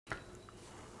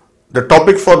The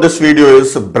topic for this video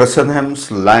is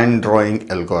Bresenham's line drawing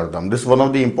algorithm. This is one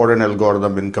of the important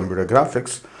algorithms in computer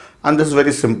graphics, and this is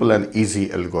very simple and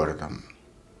easy algorithm.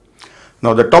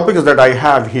 Now the topics that I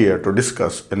have here to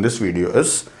discuss in this video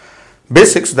is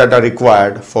basics that are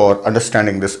required for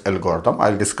understanding this algorithm.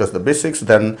 I'll discuss the basics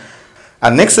then,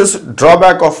 and next is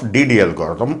drawback of DDA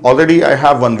algorithm. Already I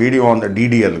have one video on the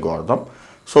DDA algorithm.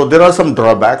 So there are some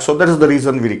drawbacks, so that is the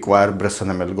reason we require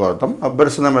Bresenham algorithm. A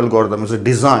Bresenham algorithm is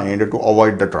designed to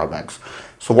avoid the drawbacks.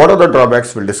 So what are the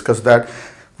drawbacks? We'll discuss that.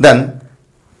 Then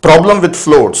problem with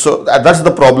float. So that's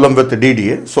the problem with the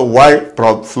DDA. So why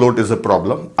float is a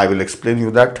problem? I will explain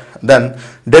you that. Then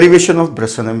derivation of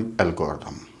Bresenham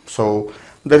algorithm. So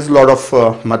there is a lot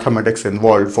of mathematics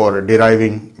involved for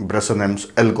deriving Bresenham's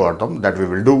algorithm that we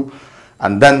will do,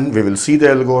 and then we will see the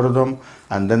algorithm,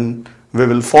 and then we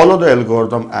will follow the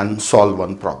algorithm and solve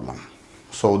one problem.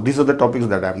 So these are the topics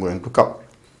that I am going to cover.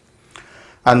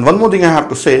 And one more thing I have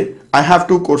to say, I have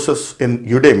two courses in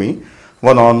Udemy,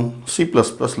 one on C++,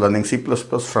 learning C++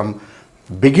 from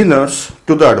beginners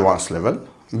to the advanced level,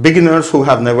 beginners who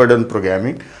have never done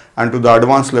programming, and to the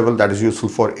advanced level that is useful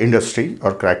for industry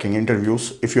or cracking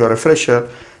interviews. If you are a fresher,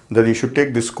 then you should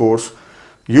take this course.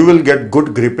 You will get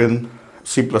good grip in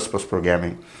C++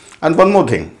 programming. And one more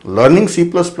thing, learning C++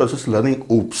 is learning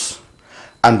OOPS,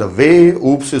 and the way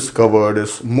OOPS is covered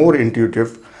is more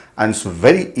intuitive and it's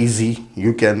very easy.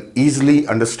 You can easily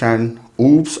understand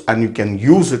OOPS and you can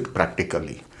use it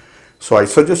practically. So I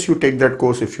suggest you take that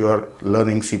course if you are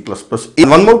learning C++. And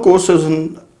one more course is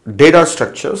in data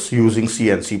structures using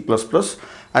C and C++,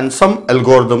 and some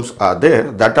algorithms are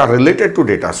there that are related to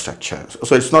data structures.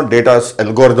 So it's not data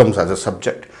algorithms as a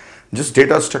subject, just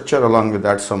data structure. Along with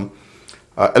that, some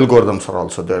algorithms are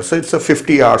also there. So it's a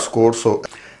 50 hours course. So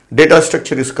data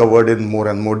structure is covered in more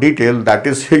and more detail. That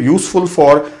is useful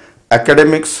for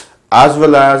academics as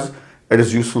well as it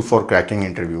is useful for cracking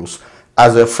interviews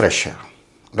as a fresher,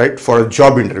 right? For a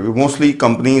job interview, mostly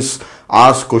companies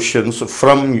ask questions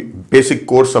from basic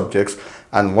core subjects,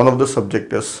 and one of the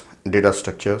subject is data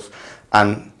structures,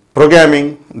 and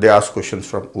programming they ask questions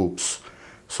from OOPS.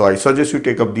 So I suggest you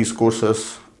take up these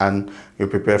courses and you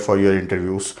prepare for your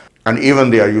interviews, and even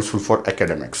they are useful for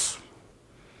academics.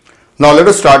 Now let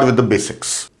us start with the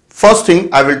basics. First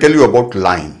thing I will tell you about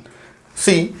line.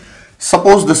 See,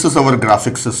 suppose this is our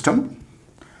graphic system,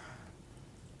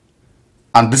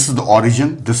 and this is the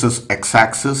origin, this is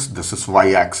x-axis, this is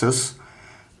y-axis,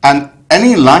 and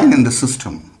any line in the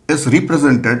system is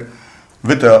represented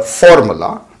with a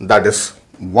formula that is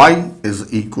y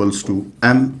is equals to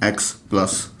mx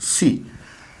plus c,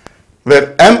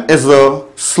 where m is the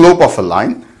slope of a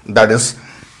line, that is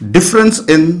difference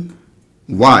in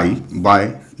y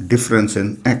by difference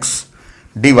in x,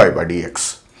 dy by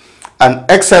dx, and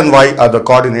x and y are the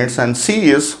coordinates, and c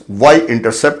is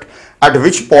y-intercept, at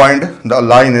which point the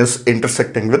line is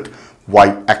intersecting with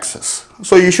y-axis.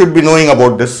 So you should be knowing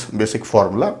about this basic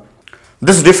formula.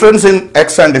 This difference in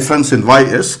x and difference in y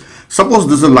is, suppose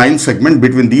this is a line segment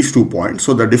between these 2 points.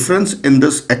 So the difference in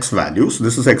this x values,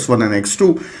 this is x1 and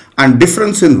x2, and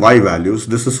difference in y values,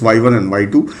 this is y1 and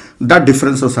y2, that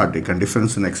differences are taken,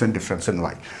 difference in x and difference in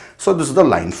y. So this is the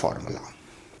line formula.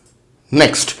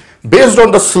 Next, based on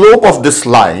the slope of this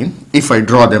line, if I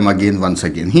draw them again once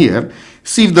again here,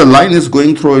 see if the line is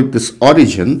going through this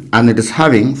origin and it is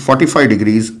having 45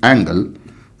 degrees angle,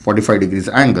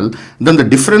 then the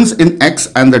difference in x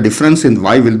and the difference in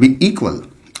y will be equal.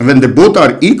 When they both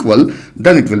are equal,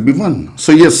 then it will be 1.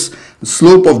 So yes,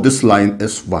 slope of this line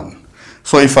is 1.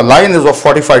 So if a line is of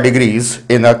 45 degrees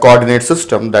in a coordinate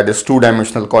system, that is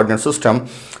two-dimensional coordinate system,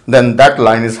 then that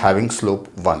line is having slope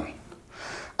 1.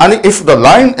 And if the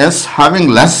line is having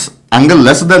angle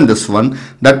less than this one,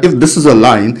 that if this is a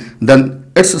line,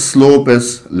 then its slope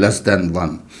is less than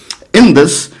 1. In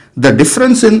this, the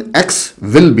difference in x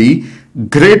will be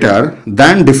greater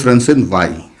than difference in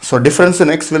y. So difference in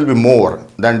x will be more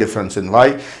than difference in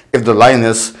y if the line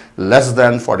is less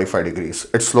than 45 degrees.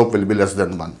 Its slope will be less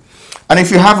than 1. And if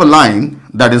you have a line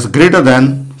that is greater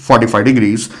than 45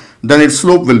 degrees, then its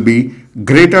slope will be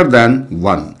greater than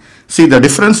 1. See, the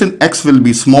difference in x will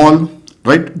be small,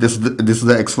 right? This is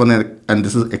the x1 and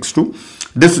this is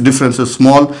x2. This difference is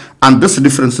small and this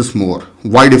difference is more.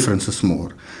 Y difference is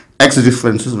more. X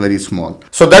difference is very small.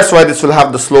 So that's why this will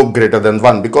have the slope greater than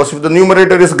 1, because if the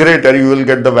numerator is greater, you will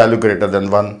get the value greater than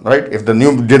 1, right? If the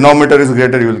denominator is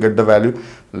greater, you will get the value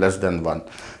less than 1.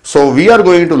 So we are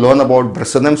going to learn about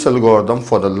Bresenham's algorithm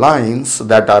for the lines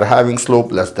that are having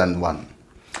slope less than 1.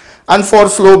 And for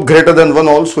slope greater than 1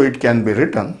 also, it can be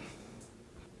written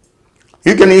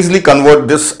You can easily convert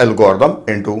this algorithm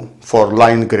into for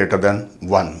line greater than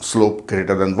 1, slope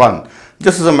greater than 1.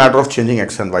 This is a matter of changing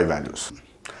x and y values.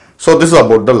 So this is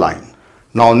about the line.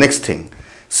 Now next thing,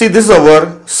 see, this is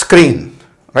our screen,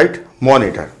 right?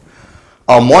 Monitor.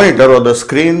 Our monitor or the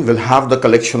screen will have the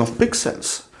collection of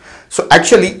pixels. So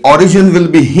actually origin will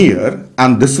be here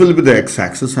and this will be the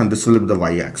x-axis and this will be the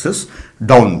y-axis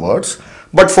downwards.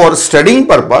 But for studying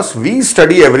purpose, we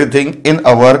study everything in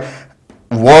our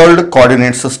world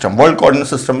coordinate system. World coordinate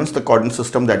system is the coordinate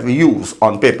system that we use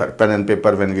on paper, pen and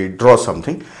paper, when we draw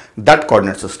something, that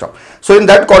coordinate system. So in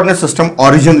that coordinate system,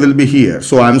 origin will be here.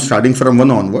 So I am starting from 1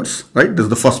 onwards, right? This is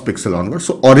the first pixel onwards.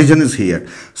 So origin is here.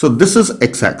 So this is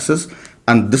x-axis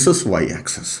and this is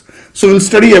y-axis. So we'll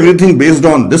study everything based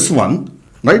on this one,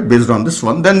 right? Based on this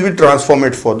one. Then we transform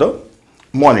it for the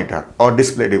monitor or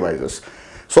display devices.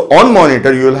 So on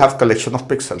monitor, you will have collection of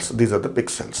pixels. These are the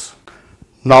pixels.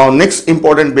 Now next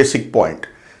important basic point.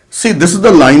 See, this is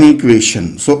the line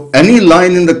equation. So any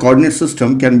line in the coordinate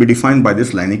system can be defined by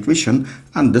this line equation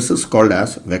and this is called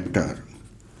as vector.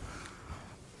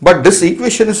 But this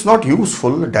equation is not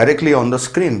useful directly on the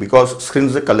screen because screen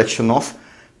is a collection of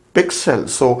pixels.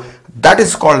 So that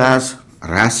is called as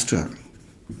raster.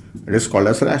 It is called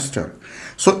as raster.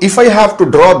 So if I have to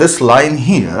draw this line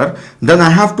here, then I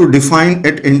have to define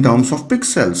it in terms of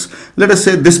pixels. Let us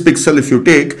say this pixel, if you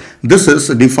take, this is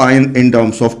defined in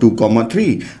terms of 2,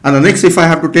 3. And the next, if I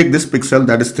have to take this pixel,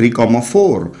 that is 3,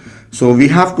 4. So we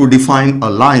have to define a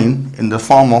line in the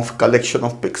form of collection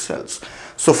of pixels.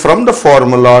 So from the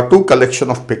formula to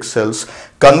collection of pixels,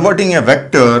 converting a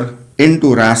vector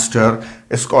into raster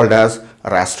is called as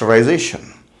rasterization.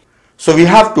 So we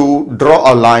have to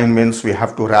draw a line, means we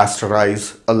have to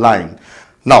rasterize a line.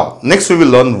 Now, next we will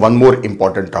learn one more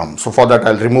important term. So for that,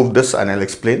 I'll remove this and I'll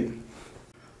explain.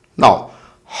 Now,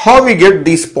 how we get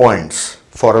these points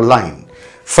for a line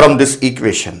from this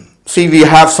equation? See, we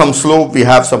have some slope, we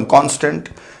have some constant.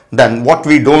 Then what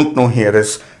we don't know here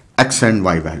is x and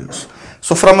y values.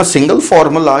 So from a single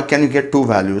formula, can you get two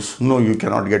values? No, you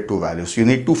cannot get two values. You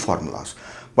need two formulas.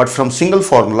 But from single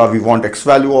formula, we want x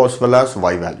value as well as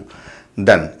y value.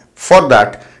 Then for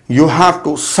that, you have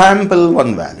to sample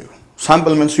one value.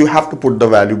 Sample means you have to put the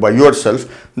value by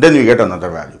yourself, then you get another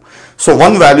value. So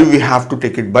one value we have to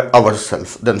take it by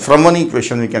ourselves. Then from one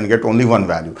equation we can get only one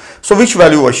value. So which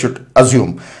value I should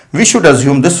assume? We should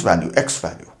assume this value, x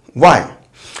value. Why?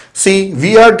 See,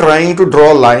 we are trying to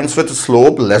draw lines with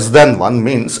slope less than 1,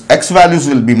 means x values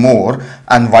will be more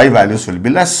and y values will be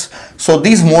less. So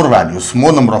these more values,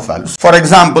 more number of values. For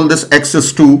example, this x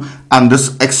is 2 and this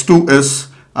x2 is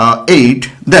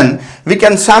 8. Then we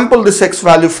can sample this x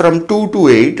value from 2 to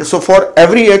 8. So for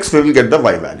every x we will get the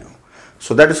y value.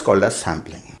 So that is called as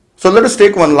sampling. So let us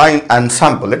take one line and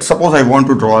sample. Let's suppose I want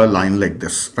to draw a line like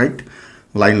this, right?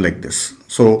 Line like this.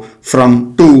 So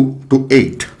from 2 to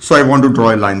 8. So I want to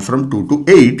draw a line from 2 to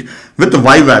 8 with the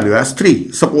y value as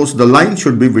 3. Suppose the line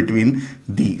should be between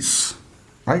these,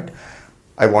 right?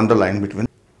 I want the line between.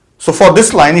 So for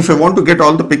this line, if I want to get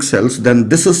all the pixels, then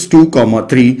this is 2,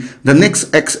 3. The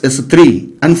next x is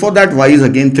 3. And for that y is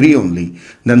again 3 only.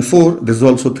 Then 4, this is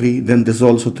also 3. Then this is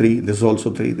also 3. This is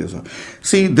also 3. This is.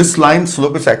 See, this line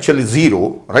slope is actually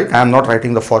 0, right? I am not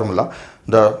writing the formula.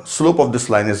 The slope of this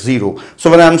line is 0. So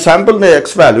when I am sampling the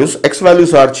x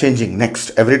values are changing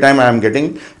next. Every time I am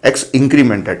getting x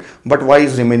incremented, but y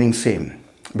is remaining same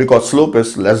because slope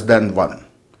is less than 1.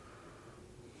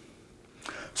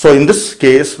 So in this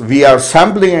case, we are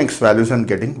sampling x values and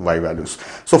getting y values.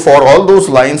 So for all those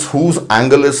lines whose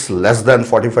angle is less than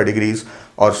 45 degrees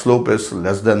or slope is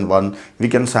less than 1, we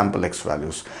can sample x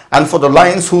values. And for the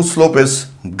lines whose slope is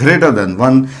greater than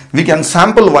 1, we can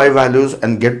sample y values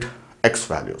and get x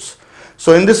values.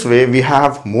 So in this way, we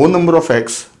have more number of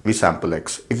x, we sample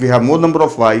x. If we have more number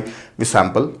of y, we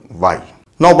sample y.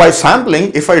 Now by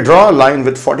sampling, if I draw a line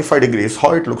with 45 degrees,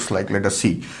 how it looks like, let us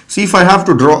see. See, if I have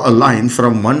to draw a line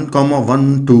from 1,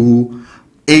 1 to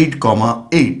 8,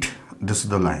 8, this is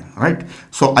the line, right?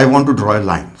 So I want to draw a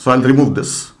line. So I'll remove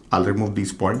this. I'll remove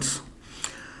these points.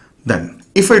 Then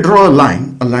if I draw a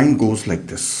line goes like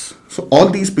this. So all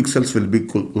these pixels will be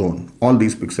clone. All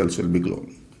these pixels will be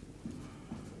clone.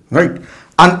 Right?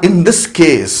 And in this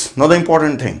case, now the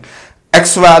important thing,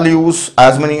 x values,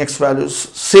 as many x values,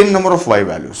 same number of y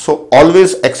values. So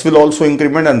always x will also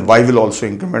increment and y will also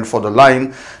increment for the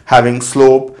line having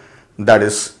slope that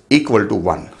is equal to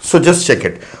 1. So just check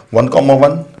it. 1,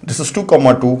 1, this is 2,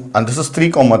 2, and this is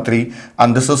 3, 3,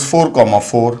 and this is 4,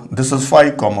 4, this is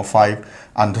 5, 5,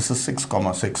 and this is 6,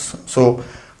 6. So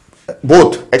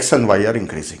both x and y are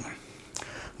increasing.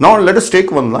 Now let us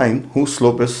take one line whose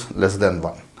slope is less than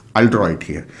 1. I'll draw it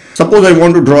here. Suppose I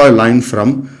want to draw a line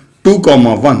from 2,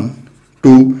 1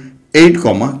 to 8,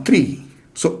 3.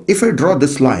 So if I draw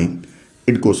this line,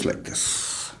 it goes like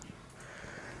this.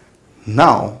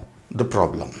 Now the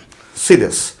problem. See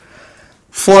this.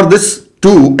 For this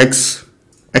 2, x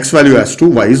value as 2,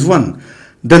 y is 1.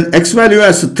 Then x value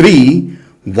as 3,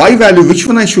 y value, which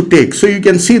one I should take? So you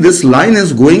can see this line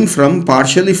is going from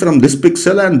partially from this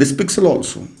pixel and this pixel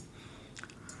also.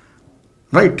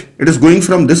 Right? It is going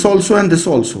from this also and this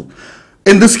also.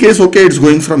 In this case, okay, it's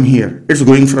going from here. It's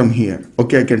going from here.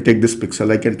 Okay, I can take this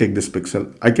pixel. I can take this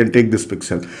pixel. I can take this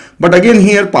pixel. But again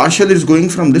here, partially it's going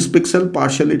from this pixel.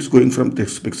 Partially it's going from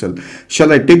this pixel.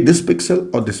 Shall I take this pixel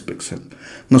or this pixel?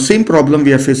 Now, same problem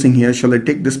we are facing here. Shall I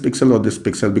take this pixel or this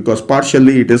pixel? Because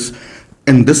partially it is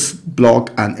in this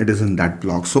block and it is in that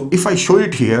block. So if I show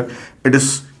it here, it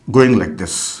is going like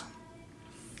this.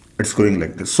 It's going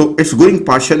like this. So it's going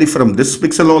partially from this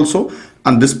pixel also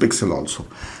and this pixel also.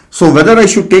 So whether I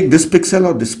should take this pixel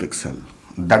or this pixel,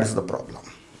 that is the problem.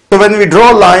 So when we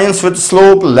draw lines with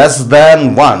slope less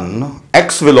than 1,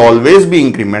 x will always be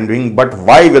incrementing, but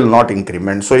y will not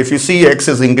increment. So if you see x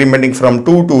is incrementing from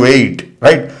 2 to 8,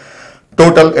 right?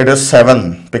 Total it is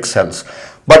 7 pixels.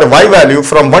 But y value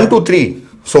from 1 to 3,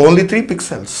 so only 3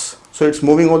 pixels. So it's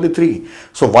moving only 3.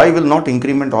 So y will not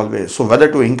increment always. So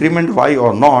whether to increment y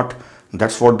or not,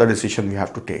 that's what the decision we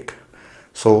have to take.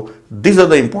 So these are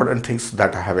the important things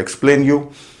that I have explained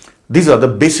you. These are the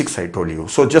basics I told you.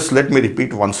 So just let me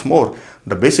repeat once more.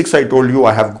 The basics I told you,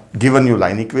 I have given you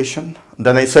line equation.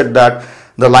 Then I said that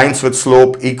the lines with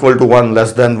slope equal to 1,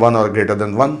 less than 1 or greater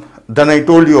than 1. Then I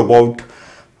told you about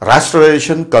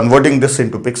rasterization, converting this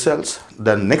into pixels.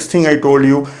 Then next thing I told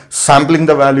you, sampling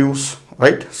the values,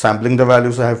 right? Sampling the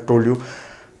values I have told you.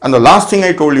 And the last thing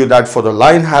I told you that for the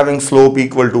line having slope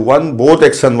equal to 1, both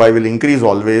x and y will increase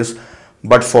always.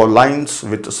 But for lines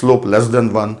with slope less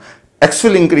than 1, x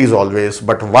will increase always,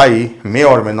 but y may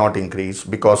or may not increase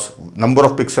because number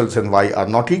of pixels in y are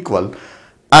not equal.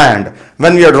 And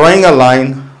when we are drawing a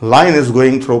line is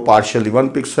going through partially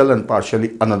one pixel and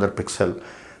partially another pixel.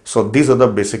 So these are the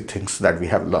basic things that we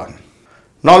have learned.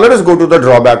 Now let us go to the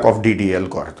drawback of DDA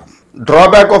algorithm.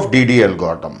 Drawback of DDA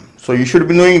algorithm. So you should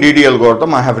be knowing DDA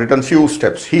algorithm. I have written few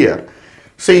steps here.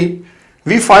 See,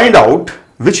 we find out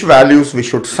which values we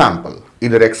should sample,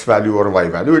 either x value or y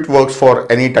value. It works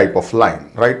for any type of line,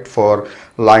 right? For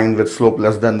line with slope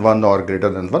less than 1 or greater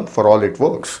than 1, for all it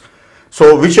works.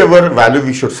 So whichever value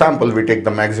we should sample, we take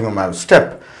the maximum as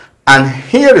step. And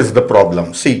here is the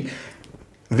problem. See,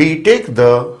 we take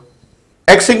the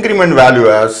x increment value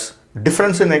as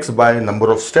difference in x by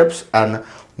number of steps and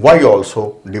y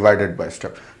also divided by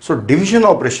step. So division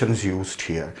operation is used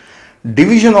here.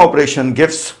 Division operation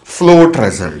gives float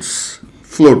results.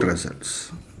 Float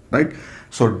results, right?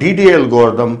 So DDA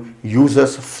algorithm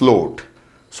uses float.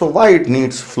 So why it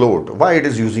needs float? Why it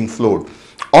is using float?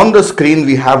 On the screen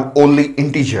we have only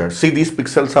integers. See, these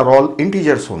pixels are all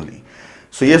integers only.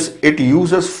 So yes, it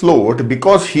uses float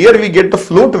because here we get the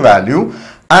float value,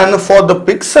 and for the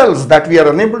pixels that we are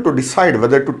unable to decide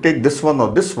whether to take this one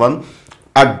or this one,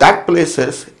 at that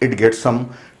places it gets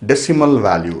some decimal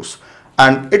values.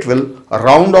 And it will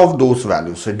round off those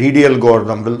values. So DDA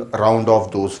algorithm will round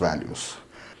off those values.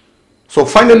 So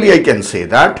finally, I can say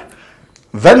that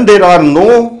when there are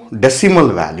no decimal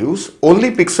values,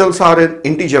 only pixels are in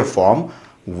integer form,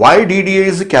 why DDA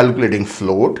is calculating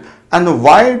float and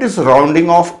why it is rounding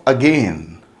off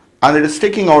again and it is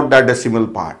taking out that decimal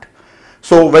part.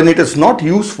 So when it is not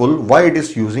useful, why it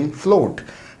is using float?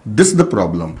 This is the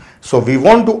problem. So we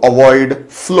want to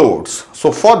avoid floats.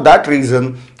 So for that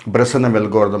reason, Bresenham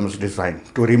algorithm is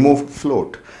designed to remove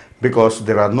float because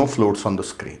there are no floats on the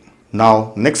screen.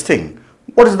 Now, next thing,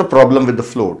 what is the problem with the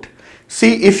float?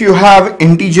 See, if you have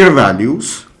integer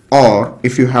values or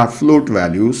if you have float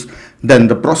values, then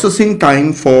the processing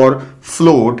time for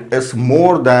float is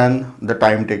more than the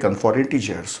time taken for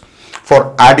integers.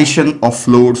 For addition of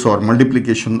floats or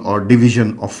multiplication or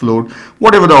division of float,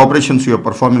 whatever the operations you are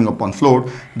performing upon float,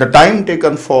 the time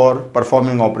taken for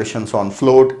performing operations on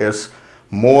float is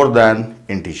more than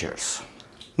integers.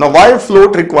 Now, why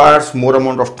float requires more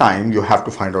amount of time, you have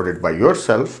to find out it by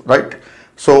yourself, right?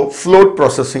 So float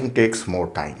processing takes more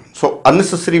time. So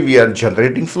unnecessary we are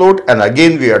generating float and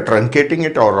again we are truncating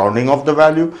it or rounding off the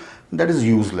value. That is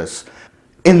useless.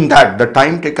 In that the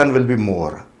time taken will be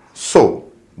more.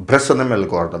 So Bresenham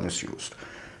algorithm is used.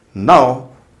 Now,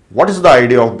 what is the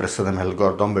idea of Bresenham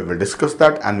algorithm? We will discuss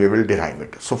that and we will derive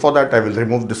it. So for that I will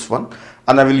remove this one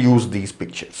and I will use these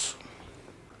pictures.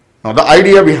 Now the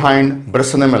idea behind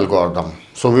Bresenham algorithm.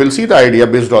 So we will see the idea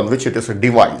based on which it is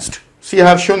devised. See, I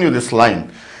have shown you this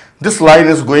line. This line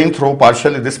is going through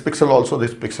partially this pixel also,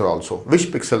 this pixel also.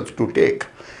 Which pixel to take?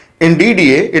 In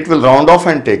DDA, it will round off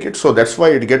and take it. So that's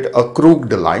why it get a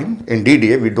crooked line. In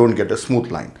DDA, we don't get a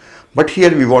smooth line. But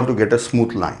here we want to get a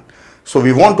smooth line. So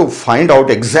we want to find out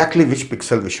exactly which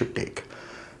pixel we should take.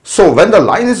 So when the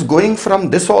line is going from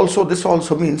this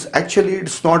also means actually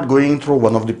it's not going through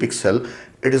one of the pixel.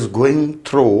 It is going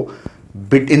through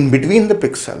in between the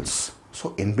pixels.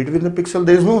 So in between the pixel,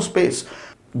 there is no space.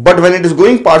 But when it is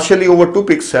going partially over 2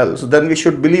 pixels, then we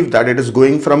should believe that it is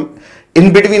going from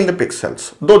in between the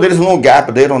pixels, though there is no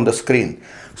gap there on the screen.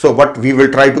 So, but we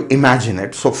will try to imagine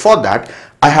it. So for that,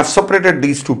 I have separated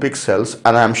these 2 pixels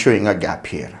and I am showing a gap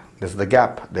here. This is the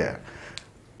gap there.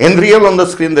 In real on the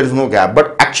screen, there is no gap,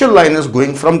 but actual line is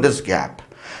going from this gap.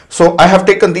 So I have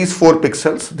taken these 4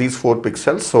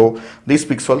 pixels, so these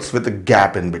pixels with a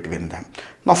gap in between them.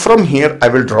 Now from here, I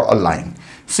will draw a line.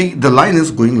 See, the line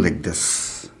is going like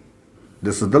this.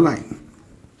 This is the line,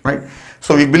 right?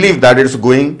 So we believe that it is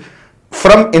going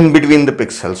from in between the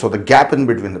pixels, so the gap in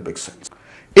between the pixels.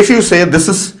 If you say this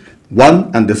is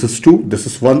 1 and this is 2, this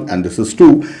is 1 and this is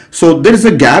 2, so there is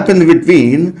a gap in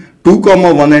between 2,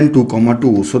 1 and 2,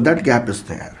 2, so that gap is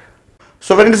there.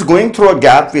 So when it is going through a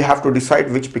gap, we have to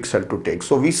decide which pixel to take.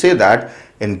 So we say that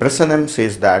in Bresenham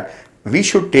says that we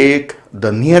should take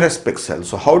the nearest pixel.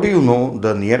 So how do you know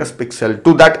the nearest pixel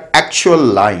to that actual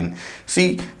line?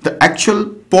 See, the actual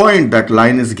point that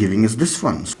line is giving is this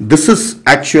one. This is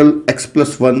actual x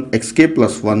plus 1, xk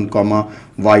plus 1, comma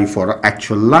y for an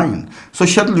actual line. So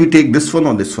shall we take this one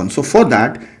or this one? So for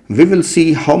that, we will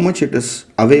see how much it is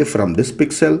away from this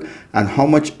pixel and how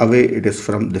much away it is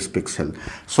from this pixel.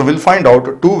 So we'll find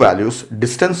out 2 values,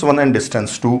 distance 1 and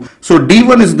distance 2. So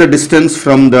d1 is the distance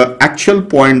from the actual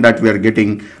point that we are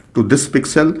getting to this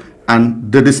pixel,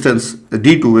 and the distance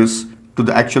d2 is to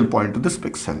the actual point to this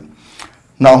pixel.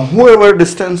 Now whoever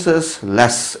distance is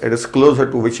less, it is closer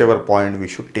to whichever point, we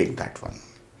should take that one.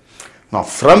 Now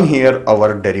from here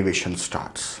our derivation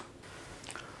starts.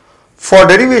 For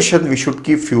derivation, we should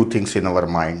keep few things in our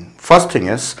mind. First thing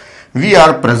is, we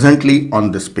are presently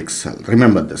on this pixel.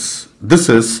 Remember this. This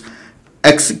is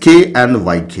xk and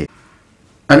yk.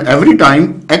 And every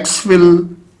time x will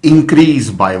increase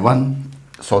by 1.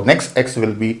 So next x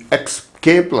will be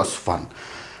xk plus 1.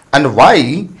 And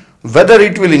y, whether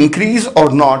it will increase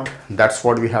or not, that's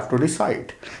what we have to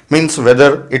decide. Means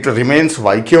whether it remains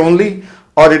yk only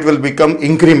or it will become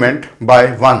increment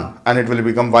by 1 and it will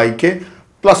become yk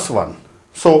plus 1.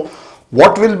 So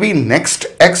what will be next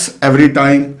x every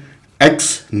time?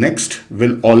 X next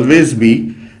will always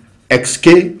be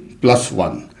xk plus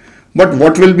 1. But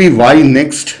what will be y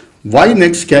next? Y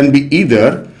next can be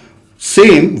either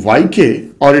same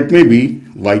yk or it may be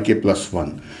yk plus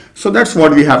 1. So that's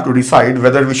what we have to decide,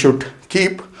 whether we should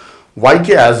keep yk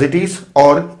as it is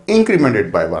or increment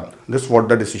it by 1. This is what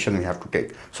the decision we have to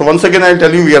take. So once again, I'll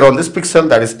tell you, we are on this pixel,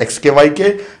 that is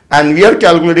xk, and we are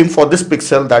calculating for this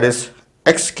pixel, that is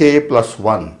xk plus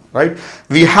 1, right?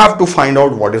 We have to find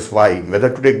out what is y,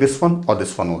 whether to take this one or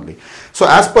this one only. So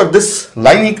as per this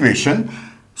line equation,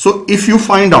 so if you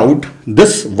find out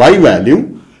this y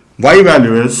value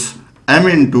is m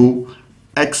into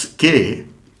xk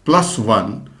plus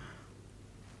 1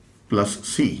 plus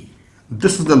c.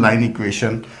 This is the line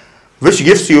equation which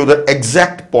gives you the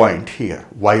exact point here,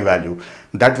 y value.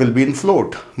 That will be in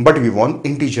float, but we want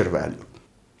integer value.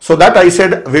 So that I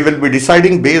said we will be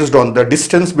deciding based on the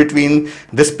distance between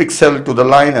this pixel to the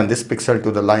line and this pixel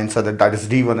to the line, so that is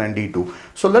d1 and d2.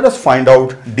 So let us find out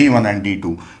d1 and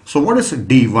d2. So what is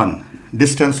d1?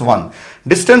 Distance 1.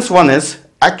 Distance 1 is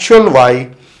actual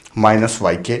y minus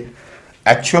yk.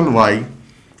 Actual y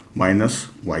minus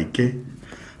yk.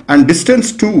 And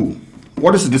distance 2.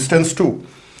 What is distance 2?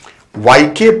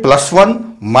 Yk plus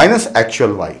 1 minus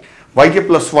actual y. Yk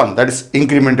plus 1, that is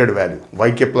incremented value.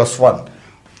 Yk plus 1.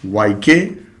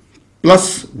 Yk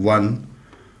plus 1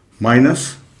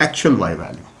 minus actual y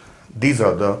value. These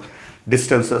are the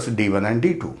distances d1 and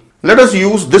d2. Let us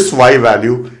use this y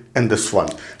value in this one.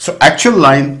 So actual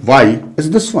line y is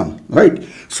this one, right?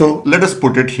 So let us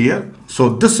put it here. So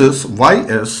this is y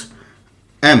is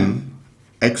m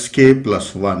xk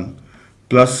plus 1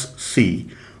 plus c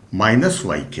minus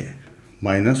yk.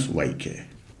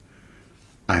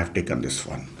 I have taken this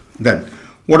one. Then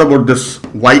what about this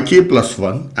yk plus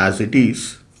 1 as it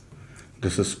is?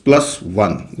 This is plus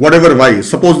 1. Whatever y is.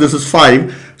 Suppose this is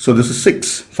 5. So this is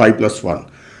 6. 5 plus 1.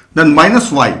 Then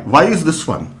minus y. Y is this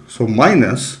one. So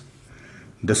minus,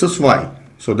 this is y.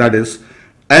 So that is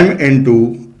m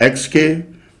into xk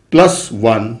plus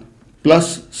 1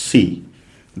 plus c.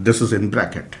 This is in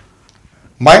bracket.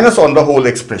 minus on the whole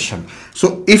expression.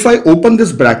 So if I open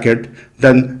this bracket,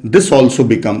 then this also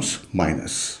becomes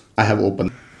minus. I have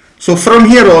opened. So from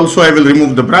here also I will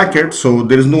remove the bracket, so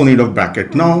there is no need of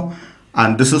bracket now,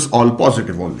 and this is all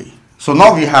positive only. So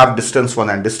now we have distance 1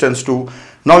 and distance 2.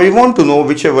 Now we want to know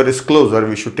whichever is closer,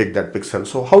 we should take that pixel.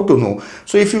 So how to know?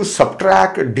 So if you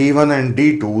subtract D1 and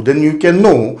D2, then you can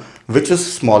know which is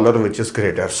smaller, which is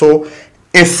greater. So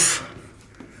if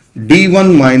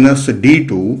D1 minus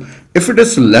D2, if it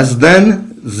is less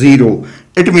than 0,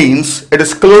 it means it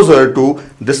is closer to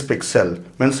this pixel,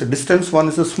 means distance 1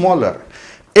 is smaller.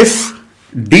 If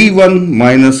D1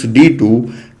 minus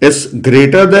D2 is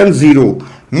greater than 0,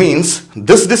 means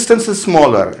this distance is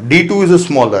smaller, D2 is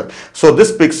smaller, so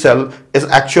this pixel is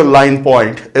actual line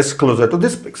point is closer to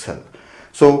this pixel.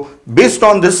 So based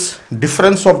on this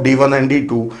difference of D1 and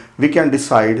D2, we can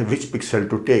decide which pixel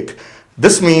to take.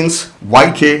 This means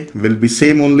yk will be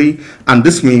same only, and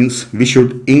this means we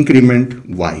should increment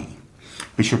y.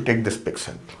 We should take this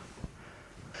pixel.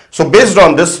 So based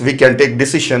on this, we can take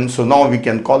decision. So now we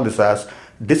can call this as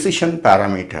decision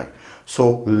parameter.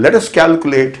 So let us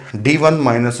calculate D1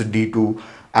 minus D2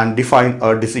 and define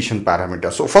a decision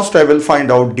parameter. So first I will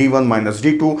find out D1 minus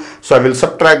D2. So I will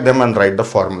subtract them and write the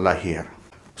formula here.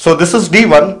 So this is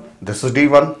D1,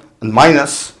 and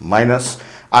minus,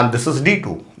 and this is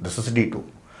D2,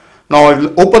 Now I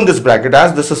will open this bracket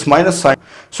as this is minus sign.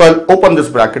 So I'll open this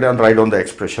bracket and write down the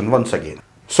expression once again.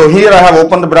 So here I have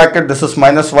opened the bracket, this is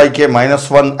minus yk minus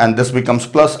 1, and this becomes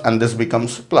plus, and this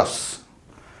becomes plus.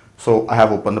 So I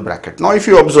have opened the bracket. Now if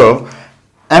you observe,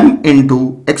 m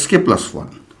into xk plus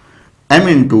 1,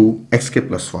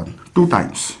 2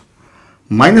 times,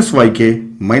 minus yk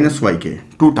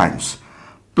 2 times,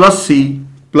 plus c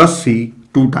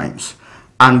 2 times,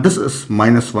 and this is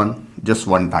minus 1 just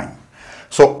 1 time.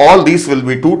 So all these will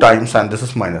be 2 times, and this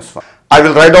is minus 1. I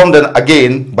will write down then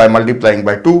again by multiplying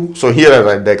by 2. So here I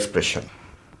write the expression.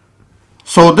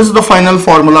 So this is the final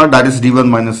formula, that is D1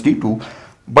 minus D2.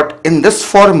 But in this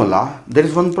formula, there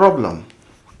is one problem.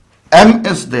 M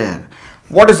is there.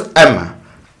 What is M?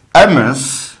 M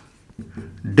is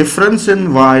difference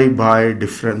in y by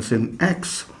difference in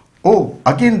x. Oh,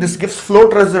 again this gives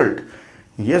float result.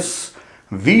 Yes,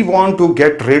 we want to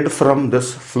get rid from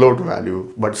this float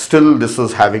value, but still this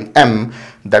is having M,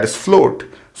 that is float.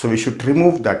 So we should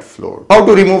remove that float. How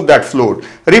to remove that float?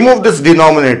 Remove this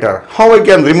denominator. How I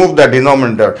can remove that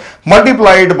denominator?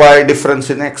 Multiplied by difference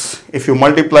in x. If you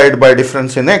multiply it by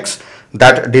difference in x,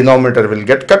 that denominator will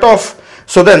get cut off.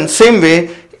 So then same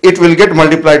way it will get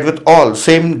multiplied with all.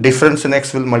 Same difference in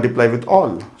x will multiply with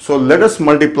all. So let us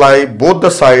multiply both the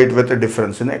side with a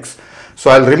difference in x. So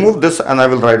I'll remove this and I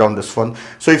will write on this one.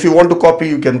 So if you want to copy,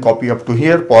 you can copy up to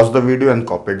here, pause the video and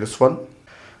copy this one.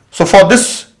 So for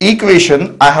this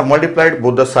equation, I have multiplied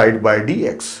both the side by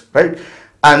dx, right?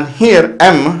 And here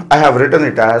m, I have written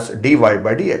it as dy by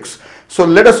dx. So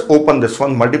let us open this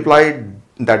one, multiply,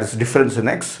 that is difference in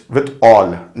x with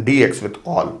all, dx with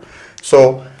all.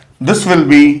 So this will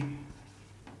be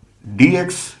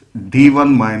dx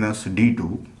d1 minus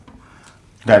d2.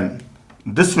 Then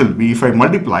this will be, if I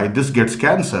multiply, this gets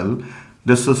cancelled.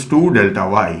 This is 2 delta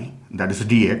y, that is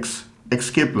dx,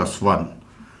 xk plus 1.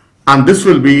 And this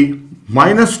will be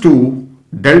minus 2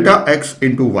 delta x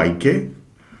into yk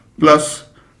plus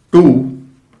 2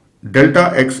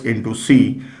 delta x into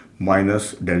c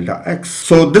minus delta x.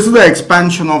 So this is the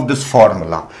expansion of this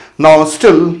formula. Now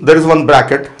still there is one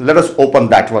bracket. Let us open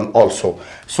that one also.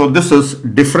 So this is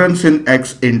difference in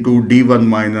x into d1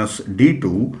 minus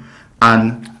d2,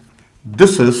 and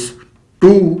this is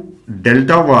 2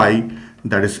 delta y,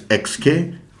 that is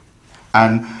xk,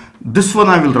 and this one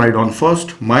I will write on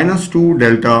first, minus 2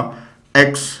 delta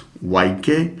x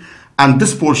yk, and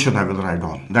this portion I will write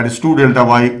on, that is 2 delta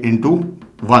y into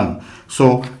 1.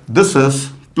 So this is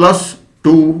plus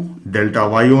 2 delta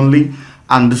y only,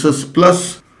 and this is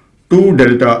plus 2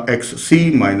 delta x c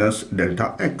minus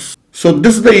delta x. So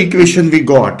this is the equation we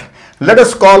got. Let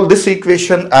us call this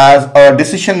equation as a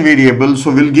decision variable.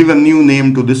 So we'll give a new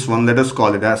name to this one. Let us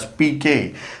call it as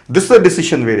pk. This is a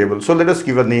decision variable. So let us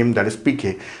give a name, that is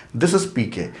pk. This is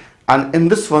pk. And in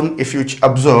this one, if you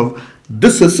observe,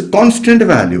 this is constant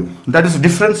value. That is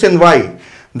difference in y.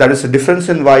 That is a difference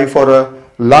in y for a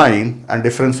line, and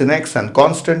difference in x and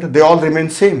constant. They all remain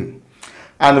same.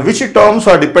 And which terms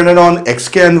are dependent on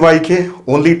xk and yk?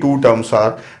 Only 2 terms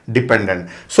are dependent.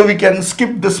 So we can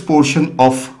skip this portion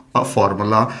of a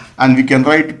formula and we can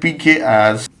write pk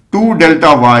as 2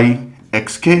 delta y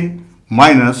xk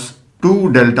minus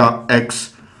 2 delta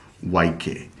x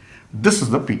yk. This is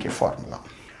the pk formula.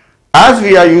 As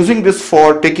we are using this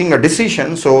for taking a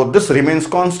decision, so this remains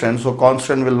constant, so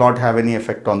constant will not have any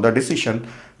effect on the decision,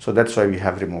 so that's why we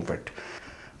have removed it.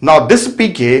 Now this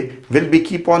pk will be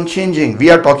keep on changing. We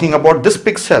are talking about this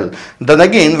pixel. Then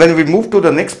again, when we move to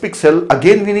the next pixel,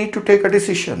 again we need to take a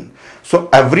decision. So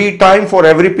every time for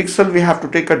every pixel we have to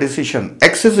take a decision.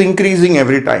 X is increasing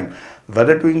every time.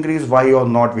 Whether to increase y or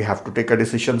not, we have to take a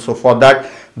decision. So for that,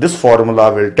 this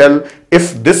formula will tell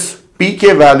if this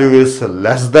pk value is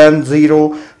less than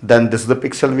 0, then this is the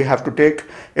pixel we have to take.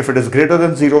 If it is greater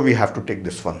than 0, we have to take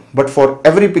this one. But for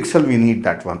every pixel we need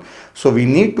that one. So we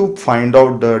need to find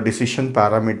out the decision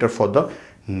parameter for the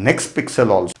next pixel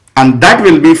also. And that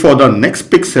will be for the next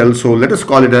pixel. So let us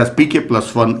call it as pk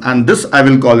plus 1, and this I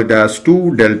will call it as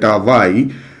 2 delta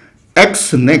y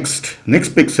x next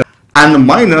pixel, and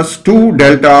minus 2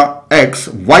 delta x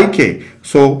yk.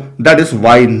 So that is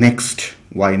y next.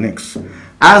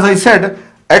 As I said,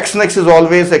 x next is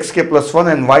always xk plus 1,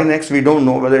 and y next we don't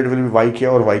know whether it will be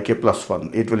yk or yk plus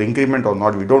 1. It will increment or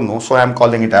not, we don't know. So I am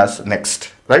calling it as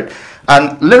next, right?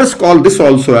 And let us call this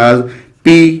also as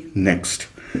p next.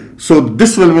 So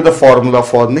this will be the formula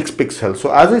for next pixel.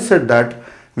 So as I said that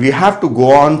we have to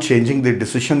go on changing the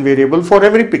decision variable for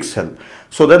every pixel.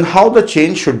 So then how the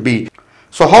change should be?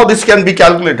 So how this can be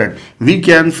calculated? We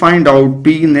can find out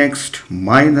p next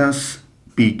minus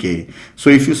pk. So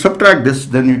if you subtract this,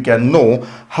 then you can know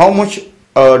how much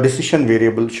a decision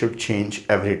variable should change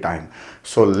every time.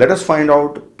 So let us find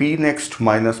out p next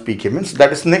minus pk, means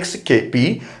that is next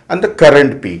p and the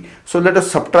current p. So let us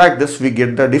subtract this, we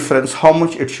get the difference, how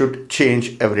much it should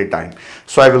change every time.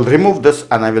 So I will remove this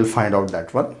and I will find out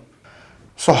that one.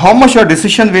 So how much a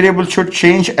decision variable should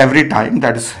change every time,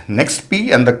 that is next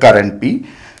p and the current p.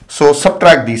 So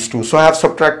subtract these two. So I have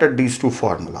subtracted these two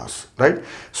formulas, right?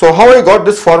 So how I got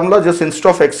this formula? Just instead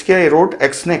of xk I wrote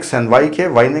x next, and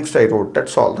yk y next I wrote.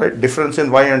 That's all, right? Difference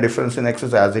in y and difference in x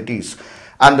is as it is.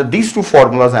 And these two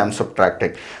formulas I am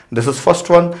subtracting. This is first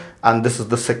one and this is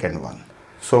the second one.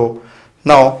 So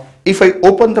now if I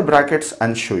open the brackets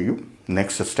and show you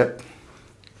next step.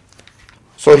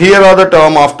 So here are the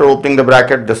term after opening the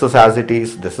bracket. This is as it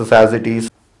is. This is as it is.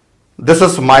 This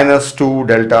is minus 2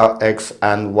 delta x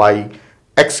and y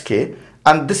xk,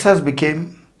 and this has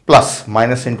become plus,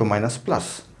 minus into minus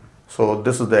plus. So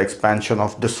this is the expansion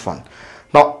of this one.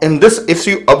 Now in this, if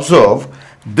you observe,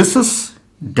 this is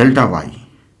delta y,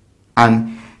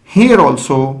 and here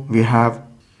also we have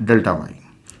delta y,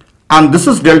 and this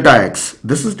is delta x,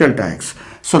 this is delta x.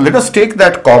 So let us take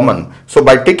that common. So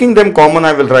by taking them common,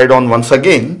 I will write on once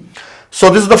again. So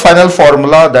this is the final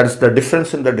formula, that is the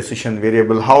difference in the decision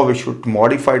variable, how we should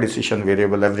modify decision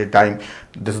variable every time.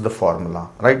 This is the formula,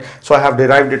 right? So I have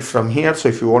derived it from here. So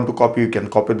if you want to copy, you can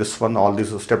copy this one. All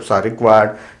these steps are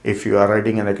required. If you are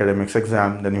writing an academics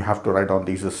exam, then you have to write on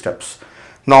these steps.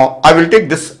 Now I will take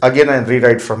this again and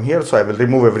rewrite from here. So I will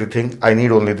remove everything. I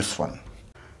need only this one.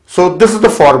 So this is the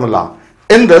formula.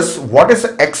 In this, what is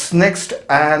x next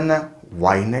and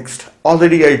y next?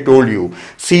 Already I told you.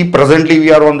 See, presently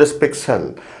we are on this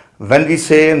pixel. When we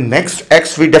say next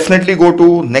x, we definitely go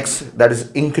to next, that is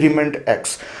increment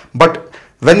x. But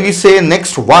when we say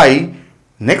next y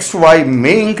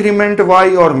may increment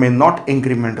y or may not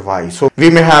increment y. So we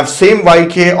may have same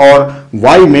yk, or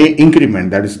y may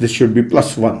increment, that is this should be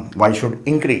plus 1, y should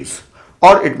increase,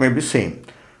 or it may be same.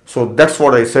 So that's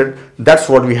what I said, that's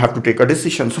what we have to take a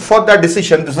decision. So for that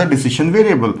decision, this is a decision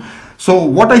variable. So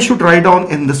what I should write down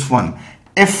in this one,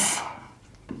 if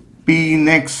p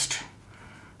next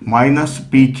minus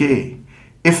pk,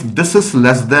 if this is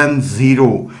less than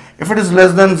 0, if it is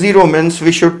less than 0 means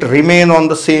we should remain on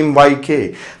the same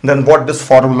yk, then what this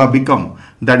formula become?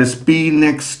 That is p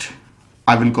next,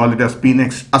 I will call it as p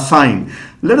next assign.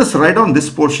 Let us write on this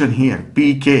portion here,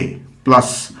 pk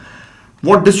plus,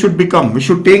 what this should become? We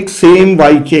should take same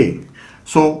yk.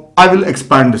 So I will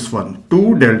expand this one,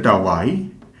 2 delta y.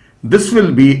 This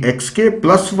will be xk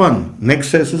plus 1.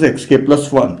 Next is xk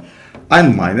plus 1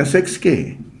 and minus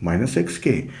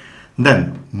xk.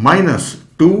 Then minus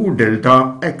 2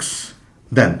 delta x.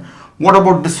 Then what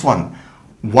about this one?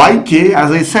 Yk, as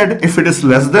I said, if it is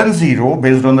less than 0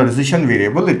 based on the decision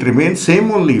variable, it remains same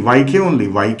only,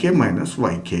 yk minus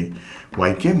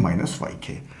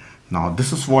yk. Now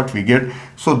this is what we get.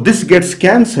 So this gets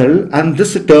cancelled and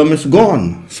this term is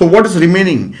gone. So what is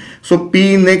remaining? So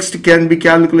p next can be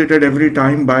calculated every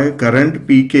time by current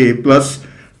pk plus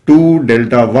 2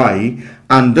 delta y,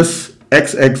 and this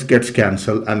xx gets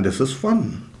cancelled and this is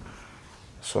 1.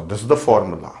 So this is the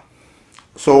formula.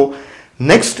 So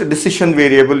next decision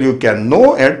variable, you can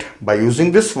know it by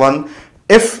using this one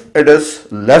if it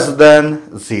is less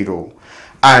than 0,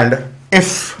 and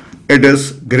if it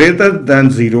is greater than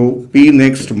 0, p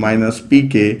next minus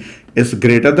pk is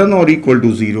greater than or equal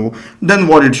to 0, then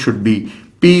what it should be?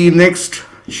 P next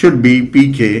should be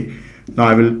pk. Now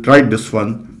I will write this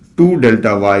one, 2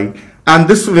 delta y, and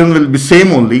this one will be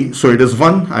same only, so it is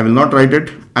 1, I will not write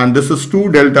it, and this is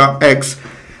 2 delta x.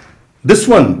 This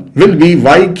one will be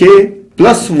yk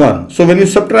plus 1. So when you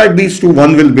subtract these two,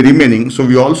 1 will be remaining, so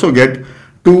we also get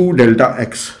 2 delta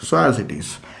x, so as it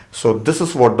is. So this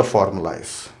is what the formula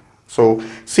is. So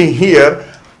see here,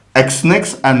 x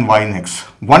next and y next.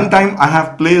 One time I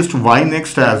have placed y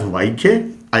next as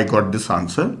yk, I got this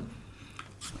answer.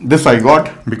 This I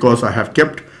got because I have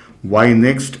kept y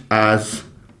next as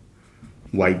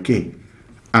yk,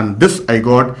 and this I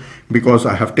got because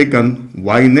I have taken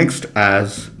y next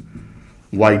as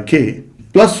yk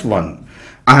plus 1.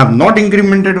 I have not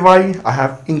incremented y, I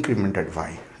have incremented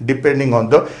y depending on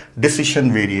the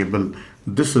decision variable.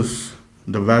 This is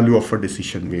the value of a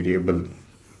decision variable.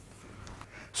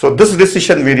 So this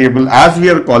decision variable, as we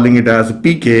are calling it as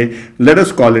pk, let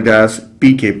us call it as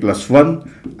pk plus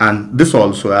 1, and this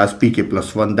also as pk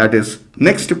plus 1, that is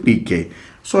next pk.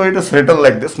 So it is written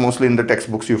like this. Mostly in the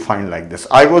textbooks you find like this.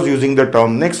 I was using the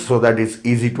term next so that it's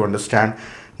easy to understand.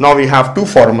 Now we have two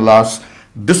formulas.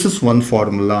 This is one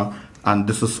formula and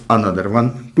this is another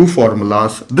one. Two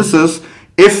formulas. This is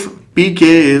if pk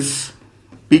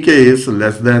is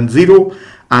less than 0,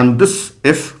 and this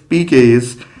if pk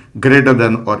is greater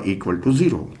than or equal to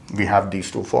 0. We have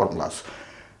these two formulas.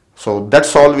 So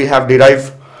that's all we have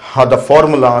derived, the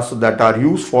formulas that are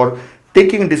used for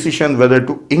taking a decision whether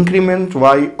to increment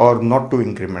y or not to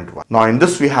increment y. Now in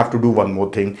this we have to do one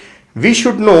more thing. We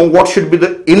should know what should be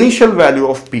the initial value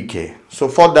of pk. So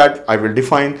for that I will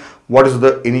define what is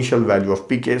the initial value of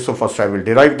pk. So first I will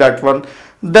derive that one,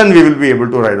 then we will be able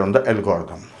to write on the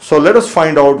algorithm. So let us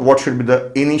find out what should be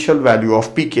the initial value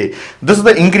of pk. This is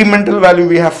the incremental value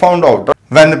we have found out.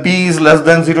 When p is less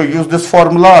than 0, use this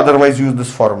formula, otherwise use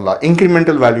this formula.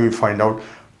 Incremental value we find out,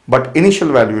 but initial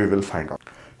value we will find out.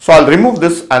 So I'll remove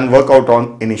this and work out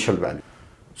on initial value.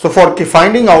 So for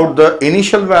finding out the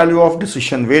initial value of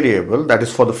decision variable, that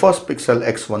is for the first pixel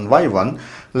x1, y1,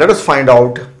 let us find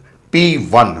out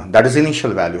p1, that is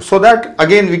initial value. So that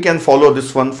again we can follow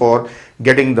this one for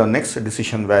getting the next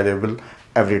decision variable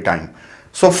every time.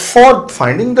 So for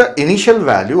finding the initial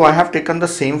value, I have taken the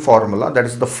same formula, that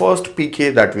is the first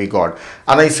pk that we got,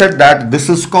 and I said that this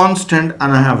is constant and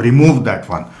I have removed that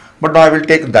one, but now I will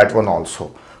take that one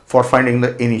also for finding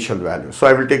the initial value. So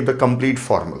I will take the complete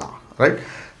formula, right?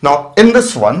 Now in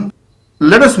this one,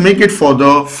 let us make it for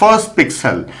the first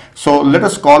pixel. So let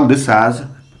us call this as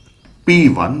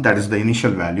p1, that is the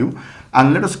initial value,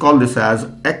 and let us call this as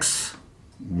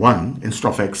x1 instead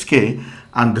of xk,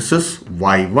 and this is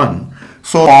y1.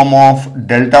 So form of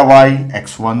delta y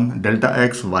x1, delta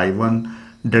x y1,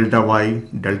 delta y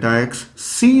delta x,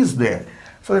 c is there,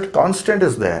 so that constant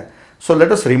is there. So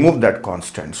let us remove that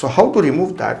constant. So how to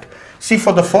remove that? See,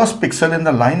 for the first pixel in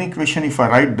the line equation, if I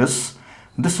write this,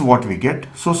 this is what we get.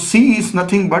 So c is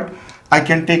nothing but, I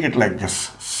can take it like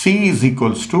this, c is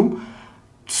equals to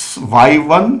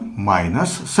y1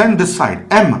 minus, send this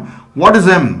side, m. What is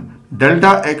m?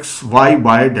 Delta x y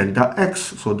by delta x.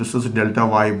 So this is delta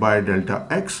y by delta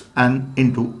x and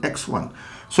into x1.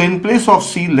 So in place of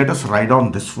c, let us write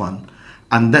down this one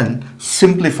and then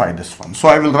simplify this one. So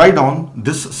I will write down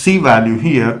this c value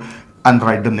here and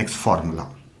write the next formula.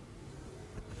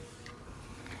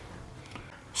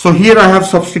 So here I have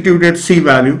substituted c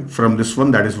value from this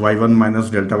one, that is y1 minus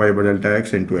delta y by delta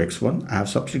x into x1. I have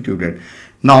substituted.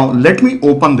 Now let me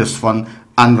open this one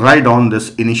and write down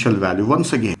this initial value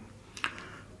once again.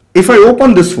 If I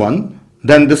open this one,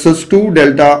 then this is 2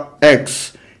 delta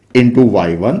x into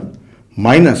y1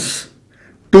 minus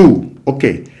 2.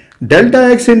 Okay, delta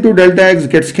x into delta x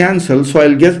gets cancelled, so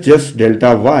I'll get just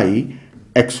delta y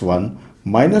x1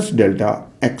 minus delta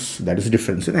x, that is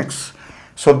difference in x.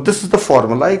 So this is the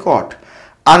formula I got,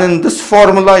 and in this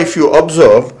formula if you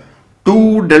observe,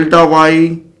 2 delta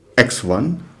y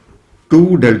x1,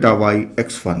 2 delta y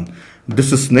x1,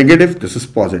 this is negative, this is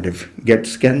positive,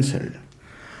 gets cancelled,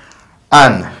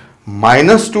 and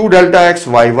minus 2 delta x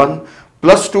y1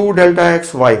 plus 2 delta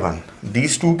x y1,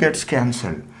 these two gets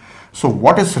cancelled. So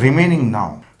what is remaining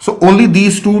now? So only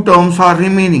these two terms are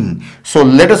remaining. So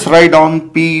let us write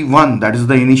down p1, that is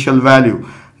the initial value,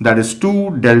 that is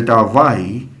 2 delta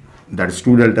y, that is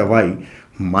 2 delta y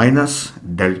minus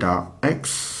delta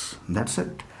x. That's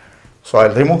it. So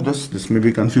I'll remove this. This may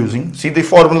be confusing. See, the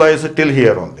formula is till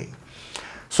here only.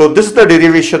 So this is the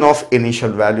derivation of initial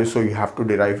value. So you have to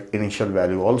derive initial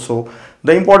value also.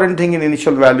 The important thing in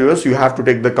initial value is you have to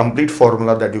take the complete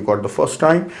formula that you got the first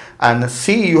time, and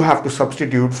C you have to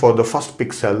substitute for the first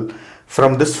pixel.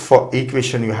 From this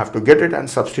equation you have to get it and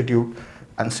substitute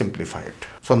and simplify it.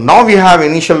 So now we have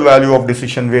initial value of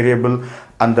decision variable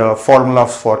and the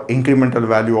formulas for incremental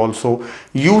value also.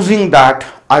 Using that,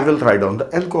 I will write down the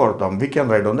algorithm. We can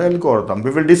write down the algorithm. We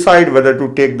will decide whether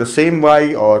to take the same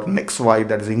y or next y,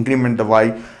 that is increment the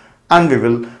y, and we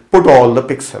will put all the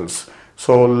pixels.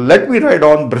 So let me write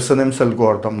down Bresenham's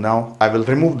algorithm now. I will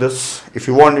remove this. If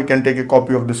you want, you can take a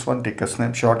copy of this one, take a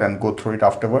snapshot and go through it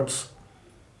afterwards.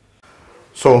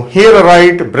 So here I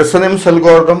write Bresenham's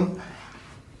algorithm.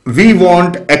 We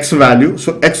want x value,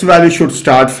 so x value should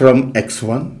start from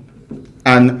x1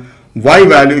 and y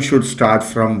value should start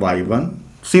from y1.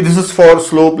 See, this is for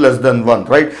slope less than 1,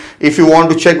 right? If you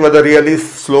want to check whether really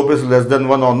slope is less than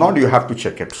 1 or not, you have to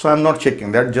check it. So I'm not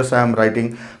checking that, just I am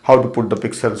writing how to put the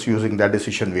pixels using that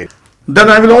decision variable. Then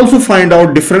I will also find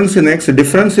out difference in x.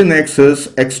 Difference in x is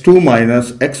x2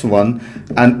 minus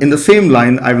x1, and in the same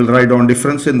line I will write down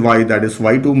difference in y, that is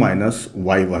y2 minus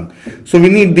y1. So we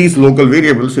need these local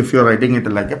variables if you are writing it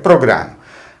like a program.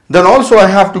 Then also I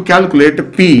have to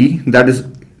calculate p, that is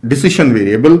decision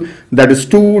variable, that is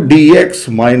 2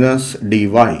 dx minus dy.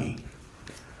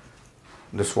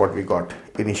 This is what we got,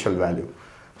 initial value.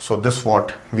 So this is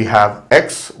what we have,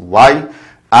 x, y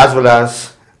as well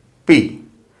as p.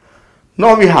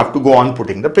 Now we have to go on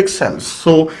putting the pixels.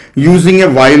 So using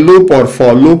a while loop or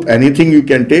for loop, anything you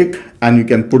can take and you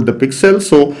can put the pixels.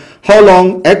 So how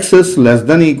long x is less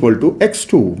than equal to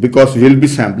x2, because we will be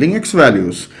sampling x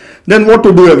values. Then what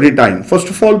to do every time? First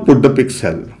of all, put the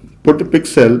pixel. Put the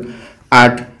pixel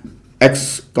at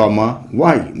x comma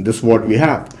y. This is what we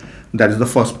have. That is the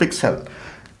first pixel.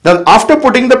 Then after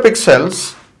putting the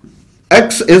pixels,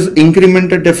 x is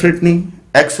incremented differently.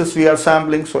 X is we are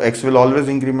sampling, so x will always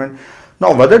increment.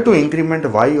 Now whether to increment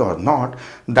y or not,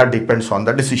 that depends on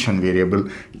the decision variable.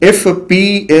 If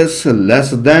p is less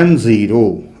than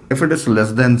 0, if it is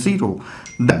less than 0,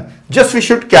 then just we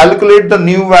should calculate the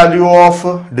new value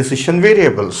of decision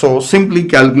variable. So simply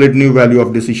calculate new value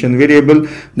of decision variable,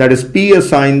 that is p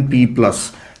assign p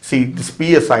plus. See, this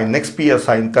p assign, next p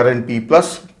assign current p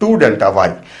plus 2 delta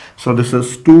y. So this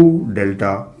is 2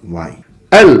 delta y.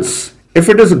 Else, if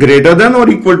it is greater than or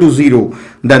equal to 0,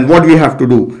 then what we have to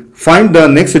do? Find the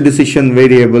next decision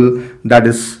variable, that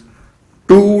is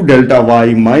 2 delta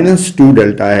y minus 2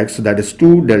 delta x, that is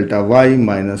 2 delta y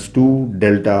minus 2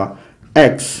 delta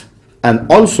x,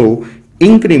 and also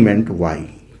increment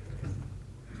y.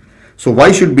 So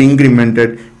y should be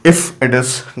incremented if it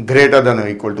is greater than or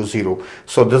equal to 0.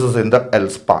 So this is in the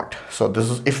else part. So this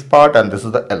is if part and this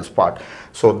is the else part.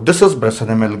 So this is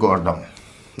Bresenham algorithm.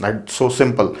 Right, so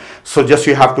simple. So just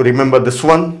you have to remember this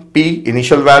one, p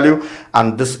initial value,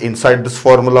 and this inside this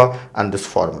formula and this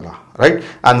formula, right?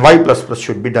 And y plus plus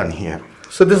should be done here.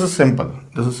 So this is simple.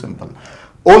 This is simple.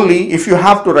 Only if you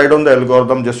have to write on the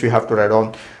algorithm, just you have to write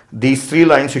on these 3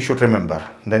 lines. You should remember.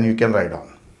 Then you can write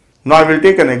on. Now I will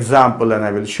take an example and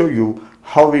I will show you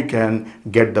how we can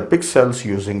get the pixels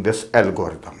using this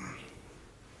algorithm.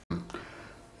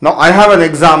 Now I have an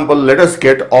example. Let us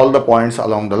get all the points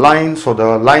along the line. So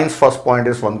the line's first point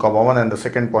is 1, 1 and the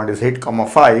second point is 8,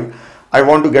 5. I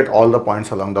want to get all the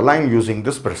points along the line using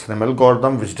this Bresenham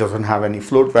algorithm, which doesn't have any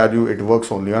float value. It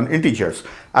works only on integers.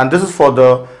 And this is for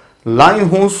the line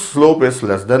whose slope is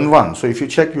less than 1. So if you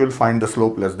check, you will find the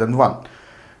slope less than 1.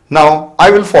 Now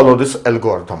I will follow this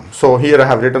algorithm. So here I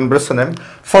have written Bresenham.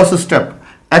 First step,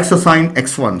 x assign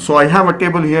x1. So I have a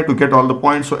table here to get all the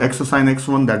points. So x assign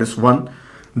x1, that is 1.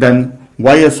 Then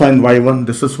y assign y1,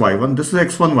 this is y1, this is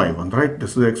x1 y1, right?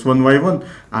 This is x1 y1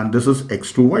 and this is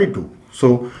x2 y2.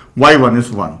 So y1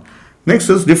 is 1. Next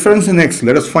is difference in x.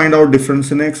 Let us find out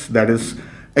difference in x, that is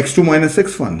x2 minus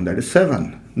x1, that is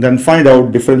 7. Then find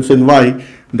out difference in y,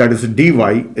 that is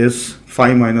dy is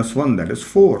 5 minus 1, that is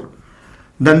 4.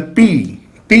 Then p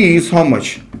is how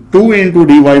much? 2 into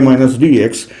dy minus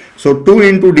dx. So 2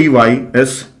 into dy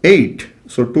is 8.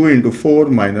 So 2 into 4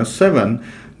 minus 7,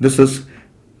 this is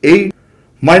 8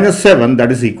 minus 7,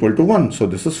 that is equal to 1. So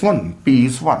this is 1. P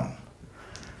is 1.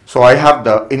 So I have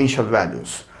the initial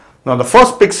values. Now the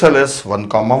first pixel is 1,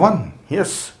 1.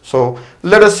 Yes. So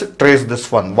let us trace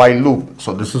this one, while loop.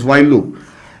 So this is while loop.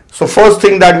 So first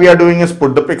thing that we are doing is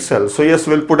put the pixel. So yes,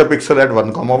 we'll put a pixel at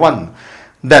 1, 1.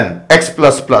 Then x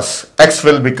plus plus, x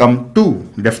will become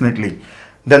 2, definitely.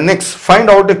 Then next, find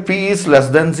out if p is less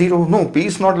than 0. No, p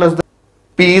is not less than,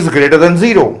 p is greater than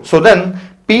 0. So then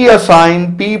p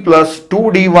assign p plus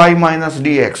 2 dy minus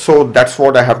dx. So that's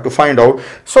what I have to find out.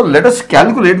 So let us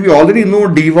calculate. We already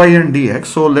know dy and dx.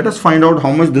 So let us find out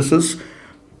how much this is.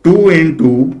 2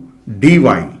 into dy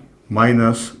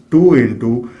minus 2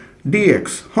 into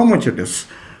dx. How much it is?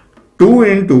 2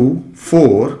 into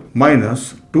 4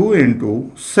 minus 2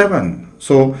 into 7.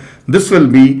 So this will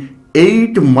be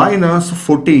 8 minus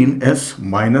 14 is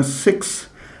minus 6.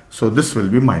 So this will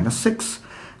be minus 6.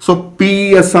 So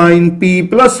p assign p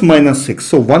plus minus 6.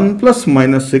 So 1 plus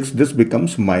minus 6, this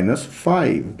becomes minus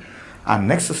 5. And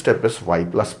next step is y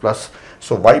plus plus.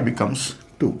 So y becomes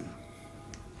 2.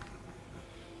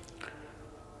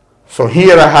 So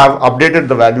here I have updated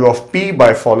the value of p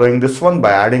by following this one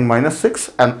by adding minus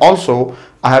 6, and also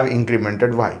I have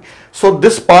incremented y. So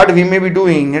this part we may be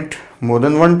doing it more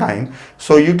than one time.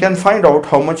 So you can find out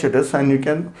how much it is and you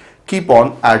can keep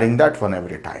on adding that one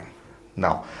every time.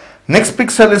 Now next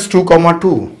pixel is 2 comma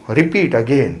 2. Repeat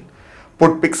again.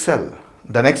 Put pixel.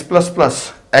 Then x plus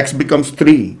plus. X becomes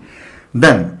 3.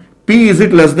 Then p, is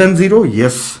it less than 0?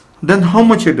 Yes. Then how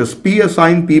much it is? P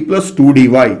assign p plus 2 dy.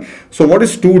 So what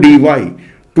is 2 dy?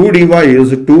 2 dy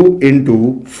is 2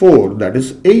 into 4, that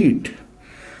is 8.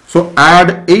 So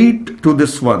add 8 to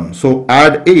this one. So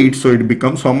add 8, so it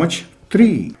becomes how much?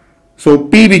 3. So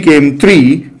p became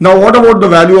 3. Now what about the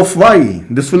value of y?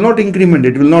 This will not increment,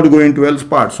 it will not go into else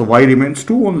part. So y remains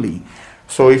 2 only.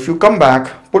 So if you come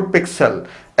back, put pixel,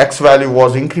 x value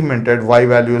was incremented, y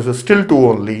value is still 2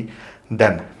 only.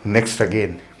 Then next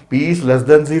again. P is less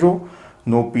than 0,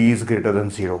 no, p is greater than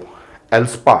 0,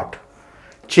 else part.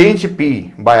 Change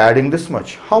p by adding this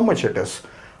much. How much it is?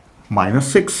 Minus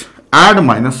 6. Add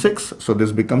minus 6, so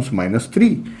this becomes minus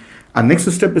 3. And next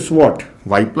step is what?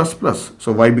 Y plus plus.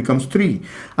 So y becomes 3.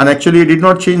 And actually I did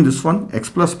not change this one. X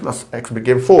plus plus. X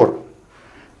became 4.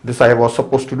 This I was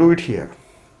supposed to do it here.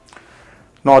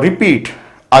 Now repeat.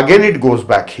 Again it goes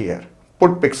back here.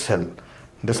 Put pixel.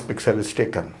 This pixel is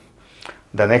taken.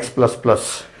 Then x plus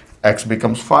plus. X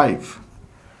becomes 5.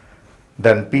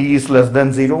 Then p is less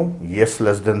than 0. Yes,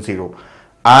 less than 0.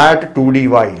 Add 2 dy.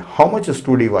 How much is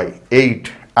 2 dy?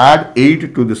 8. Add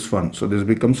 8 to this one. So this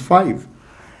becomes 5.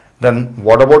 Then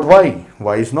what about y?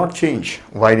 Y is not changed.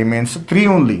 Y remains 3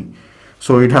 only.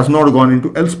 So it has not gone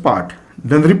into else part.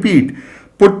 Then repeat.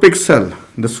 Put pixel.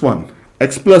 This one.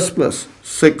 X plus plus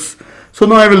 6. So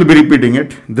now I will be repeating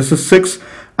it. This is 6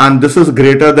 and this is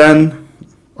greater than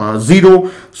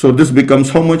 0. So this becomes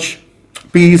how much?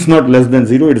 P is not less than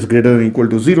 0. It is greater than or equal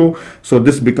to 0. So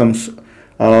this becomes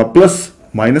plus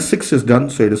minus 6 is done.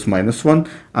 So it is minus 1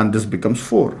 and this becomes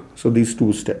 4. So these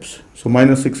two steps. So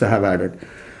minus 6 I have added.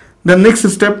 Then next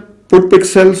step, put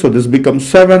pixel. So this becomes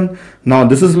 7. Now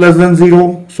this is less than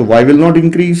 0. So y will not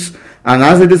increase. And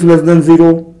as it is less than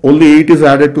 0, only 8 is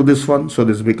added to this one. So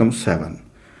this becomes 7.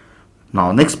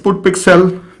 Now next put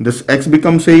pixel. This x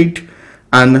becomes 8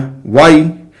 and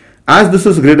y. As this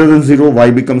is greater than 0,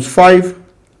 y becomes 5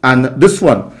 and this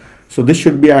one. So this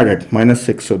should be added, minus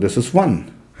 6. So this is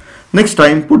 1. Next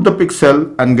time, put the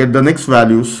pixel and get the next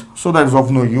values. So that is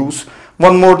of no use.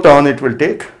 One more turn it will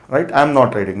take, right? I am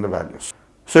not writing the values.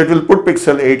 So it will put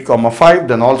pixel 8 comma 5,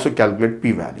 then also calculate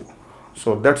p value.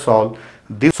 So that's all.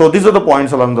 So these are the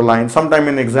points along the line. Sometime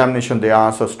in examination, they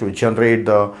ask us to generate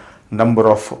the number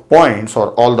of points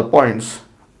or all the points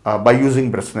by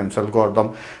using Bresenham's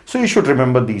algorithm. So you should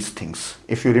remember these things.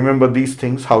 If you remember these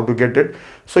things, how to get it,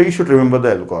 so you should remember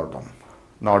the algorithm.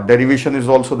 Now derivation is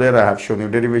also there. I have shown you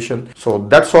derivation. So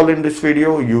that's all in this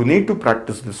video. You need to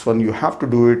practice this one. You have to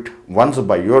do it once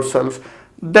by yourself,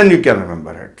 then you can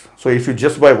remember it. So if you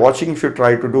just by watching, if you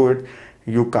try to do it,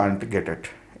 you can't get it.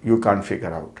 You can't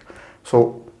figure out.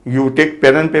 So you take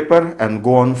pen and paper and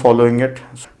go on following it.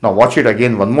 Now watch it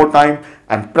again one more time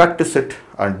and practice it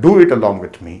and do it along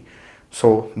with me.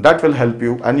 So that will help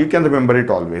you and you can remember it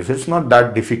always. It's not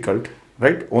that difficult,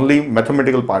 right? Only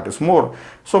mathematical part is more.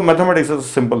 So mathematics is a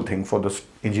simple thing for the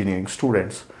engineering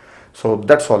students. So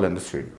that's all in this video.